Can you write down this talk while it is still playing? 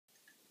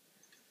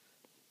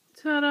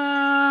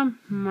Ta-da!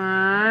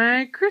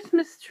 My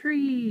Christmas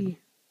tree!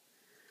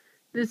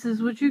 This is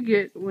what you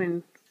get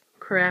when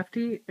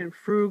crafty and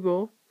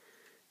frugal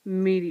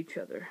meet each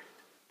other.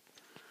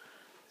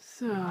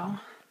 So,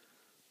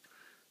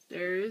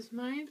 there is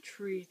my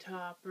tree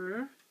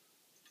topper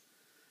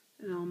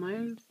and all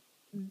my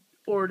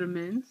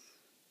ornaments.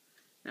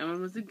 That one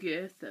was a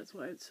gift, that's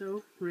why it's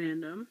so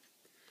random.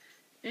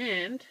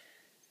 And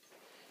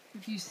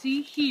if you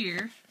see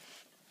here,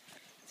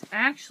 it's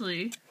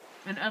actually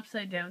an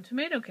upside down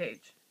tomato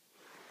cage.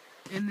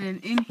 And then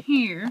in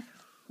here,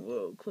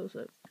 whoa, close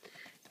up.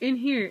 In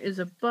here is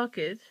a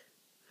bucket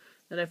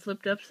that I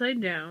flipped upside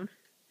down.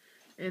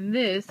 And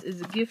this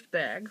is a gift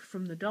bag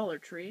from the Dollar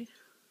Tree.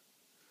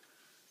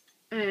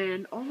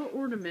 And all the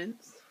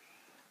ornaments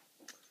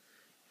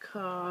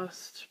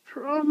cost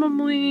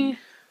probably,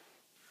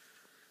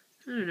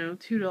 I don't know,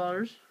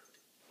 $2.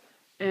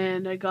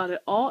 And I got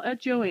it all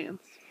at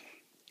Joann's.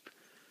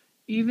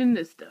 Even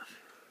this stuff,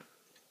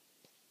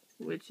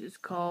 which is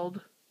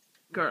called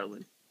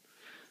garland,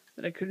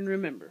 that I couldn't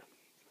remember.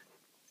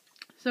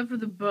 Except for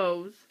the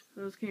bows,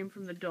 those came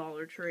from the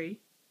Dollar Tree.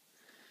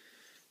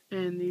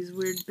 And these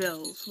weird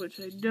bells, which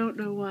I don't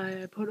know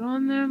why I put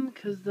on them,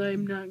 because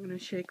I'm not going to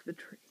shake the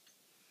tree.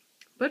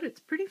 But it's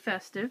pretty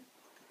festive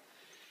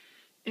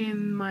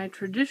in my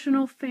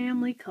traditional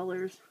family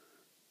colors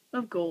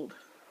of gold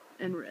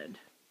and red.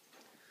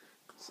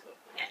 So,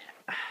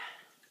 yeah.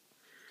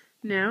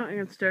 Now I'm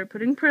going to start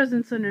putting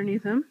presents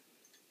underneath them.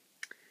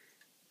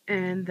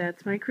 And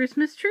that's my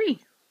Christmas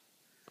tree.